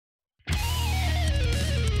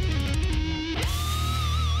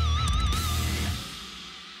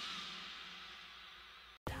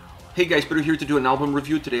Hey guys, Pyotr here to do an album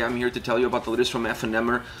review. Today I'm here to tell you about the latest from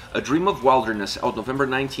Aephanemer, A Dream of Wilderness, out November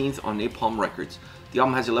 19th on Napalm Records. The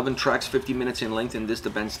album has 11 tracks, 50 minutes in length, and this is the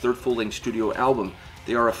band's third full-length studio album.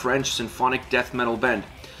 They are a French symphonic death metal band.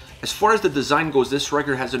 As far as the design goes, this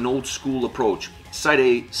record has an old school approach. Side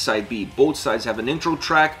A, side B. Both sides have an intro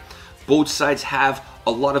track. Both sides have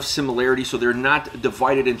a lot of similarity, so they're not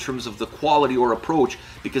divided in terms of the quality or approach,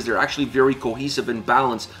 because they're actually very cohesive and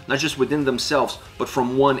balanced, not just within themselves, but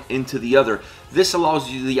from one into the other. This allows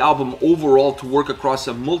you the album overall to work across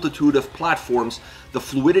a multitude of platforms. The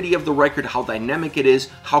fluidity of the record, how dynamic it is,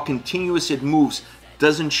 how continuous it moves,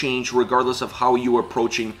 doesn't change regardless of how you're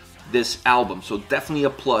approaching this album. So definitely a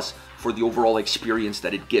plus for the overall experience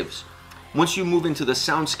that it gives. Once you move into the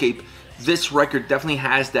soundscape, this record definitely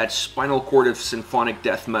has that spinal cord of symphonic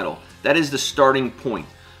death metal. That is the starting point.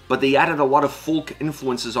 But they added a lot of folk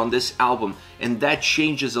influences on this album, and that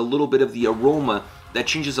changes a little bit of the aroma, that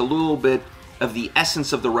changes a little bit of the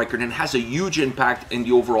essence of the record, and has a huge impact in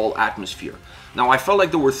the overall atmosphere. Now, I felt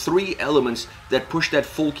like there were three elements that pushed that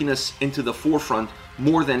folkiness into the forefront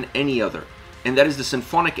more than any other. And that is the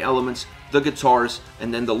symphonic elements, the guitars,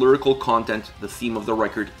 and then the lyrical content, the theme of the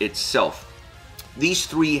record itself. These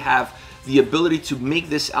three have the ability to make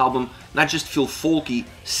this album not just feel folky,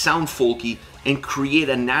 sound folky, and create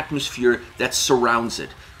an atmosphere that surrounds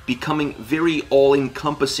it, becoming very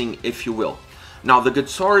all-encompassing, if you will. Now, the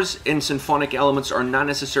guitars and symphonic elements are not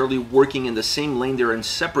necessarily working in the same lane, they're in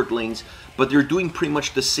separate lanes, but they're doing pretty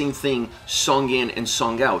much the same thing song in and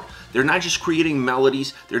song out. They're not just creating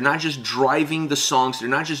melodies, they're not just driving the songs, they're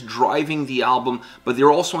not just driving the album, but they're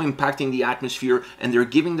also impacting the atmosphere, and they're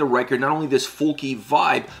giving the record not only this folky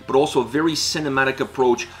vibe, but also a very cinematic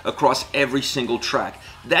approach across every single track.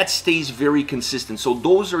 That stays very consistent. So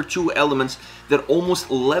those are two elements that almost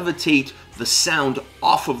levitate the sound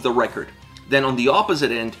off of the record. Then on the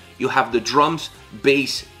opposite end, you have the drums,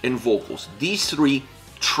 bass, and vocals. These three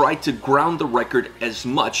try to ground the record as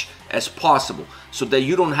much as possible so that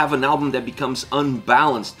you don't have an album that becomes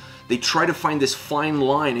unbalanced. They try to find this fine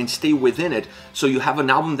line and stay within it, so you have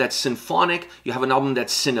an album that's symphonic, you have an album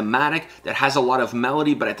that's cinematic, that has a lot of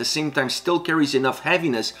melody, but at the same time still carries enough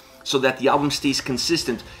heaviness so that the album stays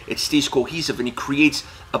consistent, it stays cohesive, and it creates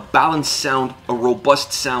a balanced sound, a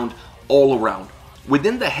robust sound all around.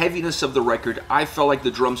 Within the heaviness of the record, I felt like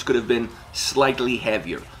the drums could have been slightly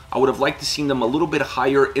heavier. I would have liked to see them a little bit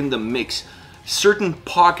higher in the mix. Certain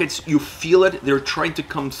pockets, you feel it, they're trying to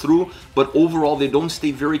come through, but overall they don't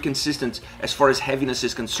stay very consistent as far as heaviness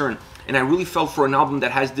is concerned. And I really felt for an album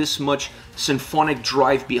that has this much symphonic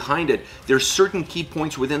drive behind it, there's certain key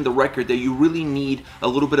points within the record that you really need a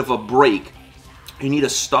little bit of a break. You need a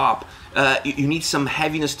stop. You need some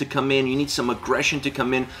heaviness to come in, you need some aggression to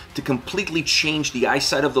come in to completely change the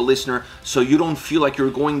eyesight of the listener, so you don't feel like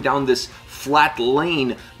you're going down this flat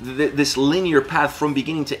lane, this linear path from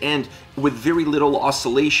beginning to end with very little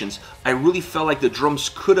oscillations. I really felt like the drums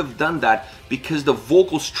could have done that because the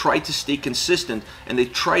vocals tried to stay consistent and they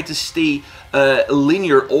tried to stay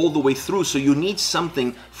linear all the way through. So you need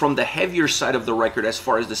something from the heavier side of the record as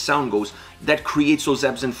far as the sound goes that creates those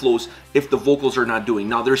ebbs and flows if the vocals are not doing.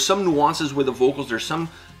 Now, there's some nuances with the vocals, there's some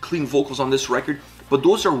clean vocals on this record, but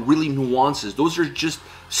those are really nuances. Those are just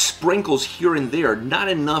sprinkles here and there, not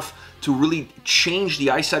enough to really change the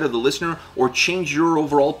eyesight of the listener or change your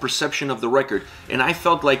overall perception of the record. And I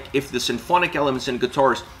felt like if the symphonic elements and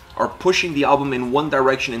guitars are pushing the album in one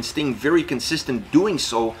direction and staying very consistent doing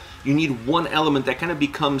so, you need one element that kind of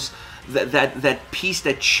becomes that piece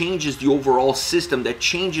that changes the overall system, that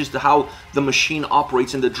changes how the machine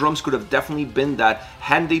operates, and the drums could have definitely been that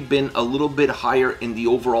had they been a little bit higher in the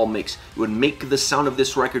overall mix. It would make the sound of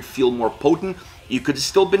this record feel more potent. You could have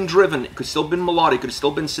still been driven, it could still been melodic, it could have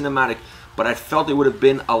still been cinematic, but I felt it would have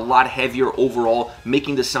been a lot heavier overall,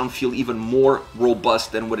 making the sound feel even more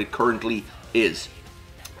robust than what it currently is.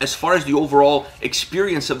 As far as the overall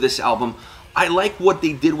experience of this album, I like what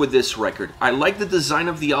they did with this record. I like the design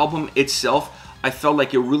of the album itself. I felt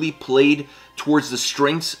like it really played towards the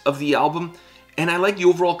strengths of the album, and I like the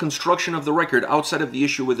overall construction of the record outside of the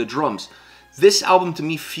issue with the drums. This album to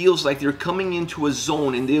me feels like they're coming into a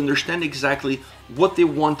zone and they understand exactly what they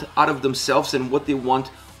want out of themselves and what they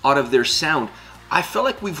want out of their sound. I felt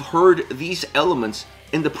like we've heard these elements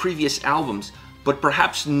in the previous albums, but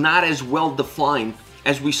perhaps not as well defined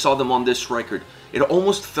as we saw them on this record. It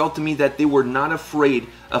almost felt to me that they were not afraid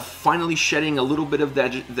of finally shedding a little bit of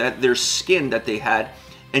that their skin that they had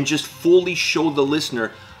and just fully show the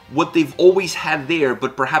listener what they've always had there,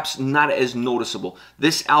 but perhaps not as noticeable.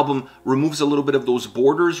 This album removes a little bit of those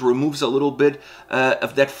borders, removes a little bit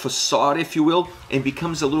of that facade, if you will, and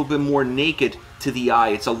becomes a little bit more naked to the eye.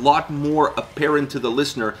 It's a lot more apparent to the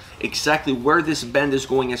listener exactly where this band is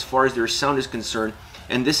going as far as their sound is concerned.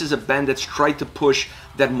 And this is a band that's tried to push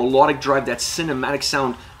that melodic drive, that cinematic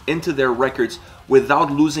sound into their records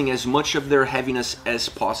without losing as much of their heaviness as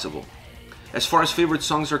possible. As far as favorite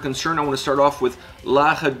songs are concerned, I want to start off with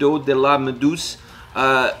Radeau de La Méduse.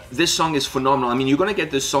 This song is phenomenal. I mean, you're going to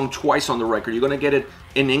get this song twice on the record. You're going to get it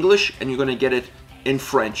in English and you're going to get it in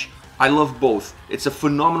French. I love both. It's a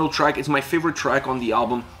phenomenal track. It's my favorite track on the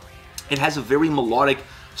album. It has a very melodic,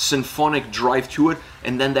 symphonic drive to it,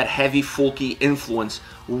 and then that heavy, folky influence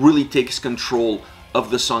really takes control of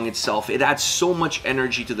the song itself. It adds so much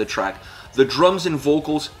energy to the track. The drums and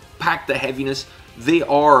vocals pack the heaviness. They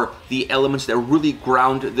are the elements that really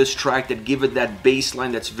ground this track, that give it that bass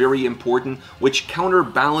line that's very important, which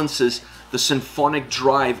counterbalances the symphonic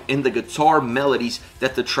drive in the guitar melodies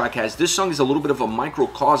that the track has. This song is a little bit of a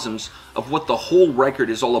microcosms of what the whole record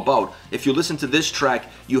is all about. If you listen to this track,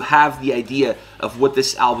 you have the idea of what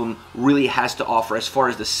this album really has to offer as far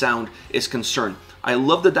as the sound is concerned. I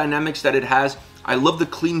love the dynamics that it has. I love the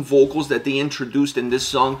clean vocals that they introduced in this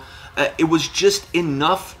song. It was just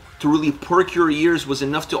enough to really perk your ears, was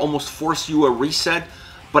enough to almost force you a reset,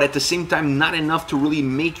 but at the same time not enough to really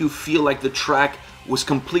make you feel like the track was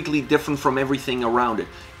completely different from everything around it.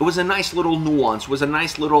 It was a nice little nuance, was a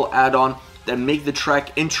nice little add-on that made the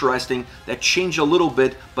track interesting, that changed a little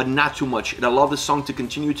bit, but not too much. It allowed the song to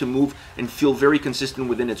continue to move and feel very consistent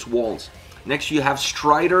within its walls. Next you have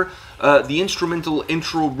Strider. The instrumental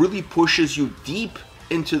intro really pushes you deep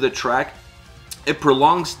into the track. It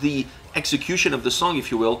prolongs the execution of the song,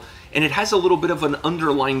 if you will, and it has a little bit of an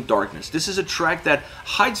underlying darkness. This is a track that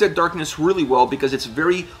hides that darkness really well because it's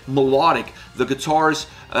very melodic. The guitars,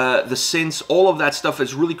 the synths, all of that stuff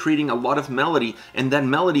is really creating a lot of melody, and that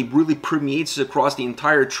melody really permeates across the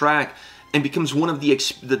entire track and becomes one of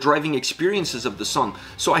the driving experiences of the song.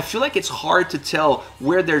 So I feel like it's hard to tell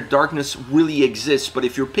where their darkness really exists, but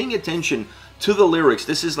if you're paying attention to the lyrics,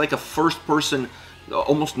 this is like a first-person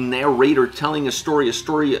almost narrator telling a story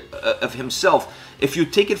of himself. If you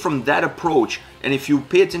take it from that approach, and if you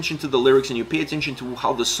pay attention to the lyrics and you pay attention to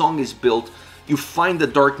how the song is built, you find the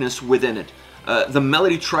darkness within it. The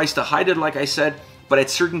melody tries to hide it, like I said, but at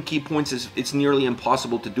certain key points it's nearly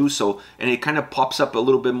impossible to do so, and it kind of pops up a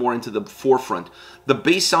little bit more into the forefront. The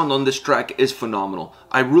bass sound on this track is phenomenal.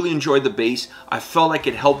 I really enjoyed the bass. I felt like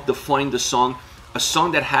it helped define the song. A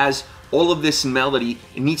song that has all of this melody,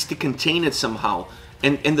 it needs to contain it somehow.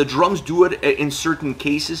 And the drums do it in certain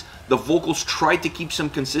cases. The vocals try to keep some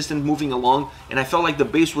consistent moving along, and I felt like the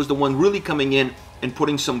bass was the one really coming in and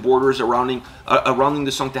putting some borders surrounding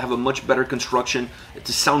the song to have a much better construction,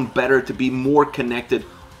 to sound better, to be more connected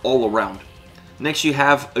all around. Next you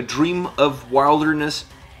have A Dream of Wilderness.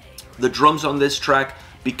 The drums on this track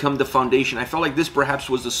become the foundation. I felt like this perhaps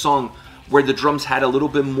was the song where the drums had a little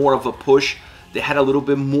bit more of a push. They had a little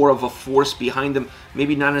bit more of a force behind them,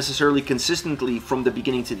 maybe not necessarily consistently from the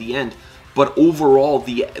beginning to the end, but overall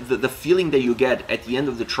the feeling that you get at the end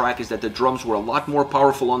of the track is that the drums were a lot more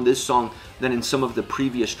powerful on this song than in some of the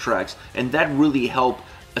previous tracks, and that really helped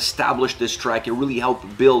establish this track. It really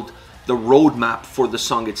helped build the roadmap for the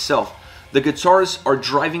song itself. The guitars are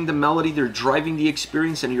driving the melody, they're driving the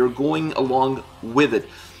experience, and you're going along with it.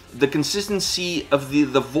 The consistency of the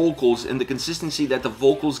vocals and the consistency that the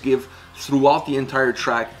vocals give throughout the entire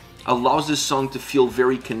track allows this song to feel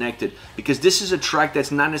very connected, because this is a track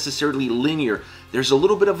that's not necessarily linear. There's a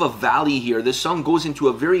little bit of a valley here. This song goes into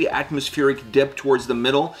a very atmospheric dip towards the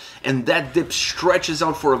middle, and that dip stretches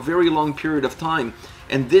out for a very long period of time,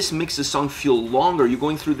 and this makes the song feel longer. You're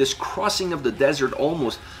going through this crossing of the desert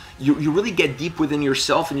almost. You really get deep within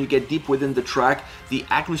yourself, and you get deep within the track. The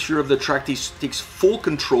atmosphere of the track takes full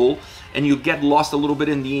control, and you get lost a little bit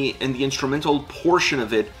in the instrumental portion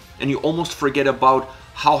of it, and you almost forget about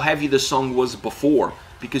how heavy the song was before,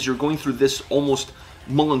 because you're going through this almost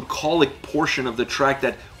melancholic portion of the track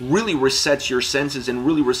that really resets your senses and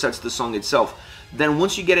really resets the song itself. Then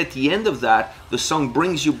once you get at the end of that, the song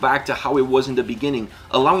brings you back to how it was in the beginning,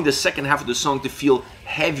 allowing the second half of the song to feel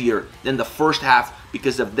heavier than the first half,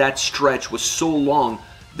 because of that stretch was so long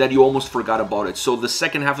that you almost forgot about it. So the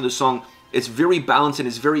second half of the song, it's very balanced and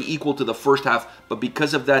it's very equal to the first half, but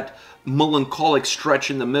because of that melancholic stretch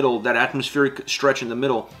in the middle, that atmospheric stretch in the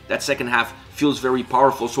middle, that second half feels very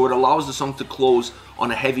powerful. So it allows the song to close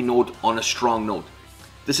on a heavy note, on a strong note.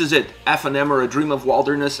 This is it. Aephanemer, A Dream of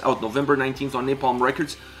Wilderness, out November 19th on Napalm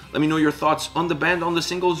Records. Let me know your thoughts on the band, on the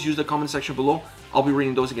singles. Use the comment section below. I'll be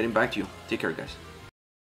reading those and getting back to you. Take care, guys.